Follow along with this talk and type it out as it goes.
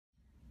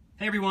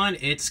Hey everyone,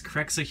 it's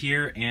Krexa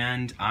here,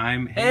 and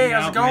I'm hanging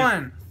out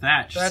with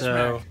Thatch.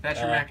 ThatchMac. Thatch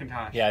your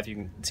Macintosh. Yeah, if you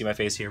can see my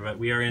face here, but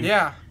we are in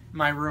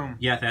my room.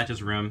 Yeah,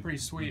 Thatch's room. Pretty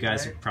sweet. You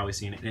guys have probably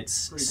seen it. It's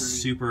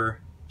super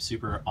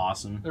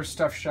awesome. There's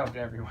stuff shoved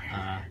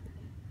everywhere.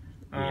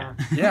 Yeah.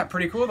 Yeah,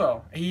 pretty cool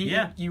though.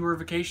 You were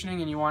vacationing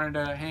and you wanted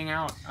to hang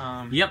out.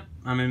 Yep,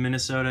 I'm in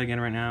Minnesota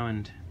again right now,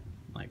 and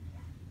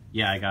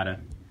I gotta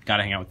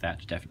hang out with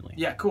Thatch, definitely.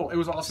 Yeah, cool. It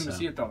was awesome to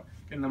see it though.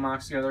 Getting the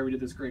mocks together, we did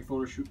this great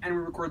photo shoot, and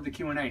we recorded the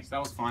Q&A, so that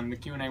was fun. The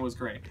Q&A was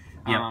great.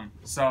 Yep.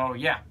 So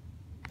yeah.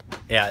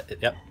 Yeah.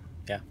 Yep.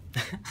 Yeah.